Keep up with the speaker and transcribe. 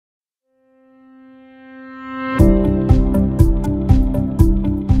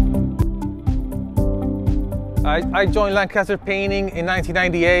I joined Lancaster Painting in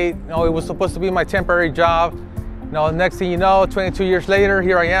 1998. You know, it was supposed to be my temporary job. You know, next thing you know, 22 years later,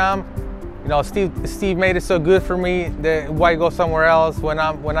 here I am. You know, Steve made it so good for me that why go somewhere else when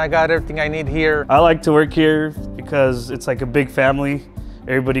I got everything I need here. I like to work here because it's like a big family.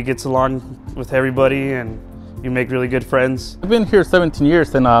 Everybody gets along with everybody and you make really good friends. I've been here 17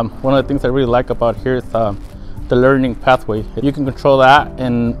 years and one of the things I really like about here is the learning pathway. You can control that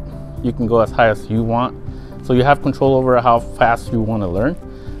and you can go as high as you want. So you have control over how fast you want to learn.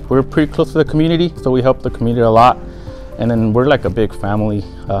 We're pretty close to the community, so we help the community a lot. And then we're like a big family.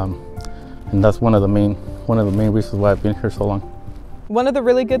 And that's one of the main reasons why I've been here so long. One of the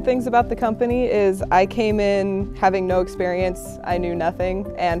really good things about the company is I came in having no experience. I knew nothing,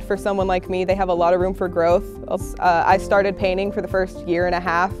 and for someone like me, they have a lot of room for growth. I started painting for the first year and a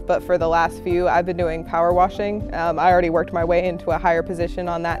half, but for the last few, I've been doing power washing. I already worked my way into a higher position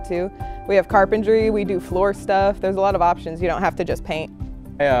on that too. We have carpentry, we do floor stuff. There's a lot of options. You don't have to just paint.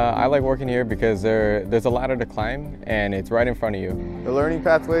 I like working here because there's a ladder to climb and it's right in front of you. The Learning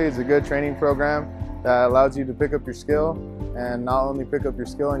Pathway is a good training program that allows you to pick up your skill, and not only pick up your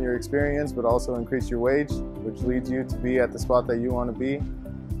skill and your experience, but also increase your wage, which leads you to be at the spot that you want to be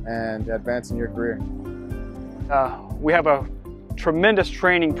and advance in your career. We have a tremendous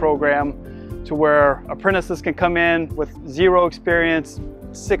training program to where apprentices can come in with 0 experience,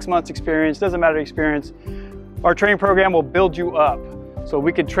 6 months experience, doesn't matter the experience. Our training program will build you up. So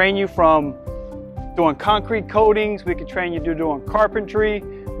we could train you from doing concrete coatings, we could train you to doing carpentry,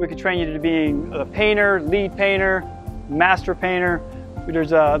 we could train you to being a painter, lead painter, master painter.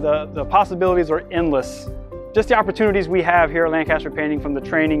 The possibilities are endless. Just the opportunities we have here at Lancaster Painting from the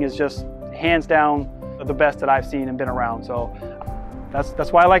training is just hands down the best that I've seen and been around. So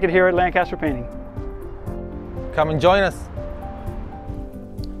that's why I like it here at Lancaster Painting. Come and join us.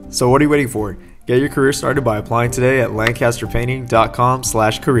 So what are you waiting for? Get your career started by applying today at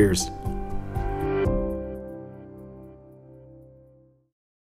lancasterpainting.com/careers.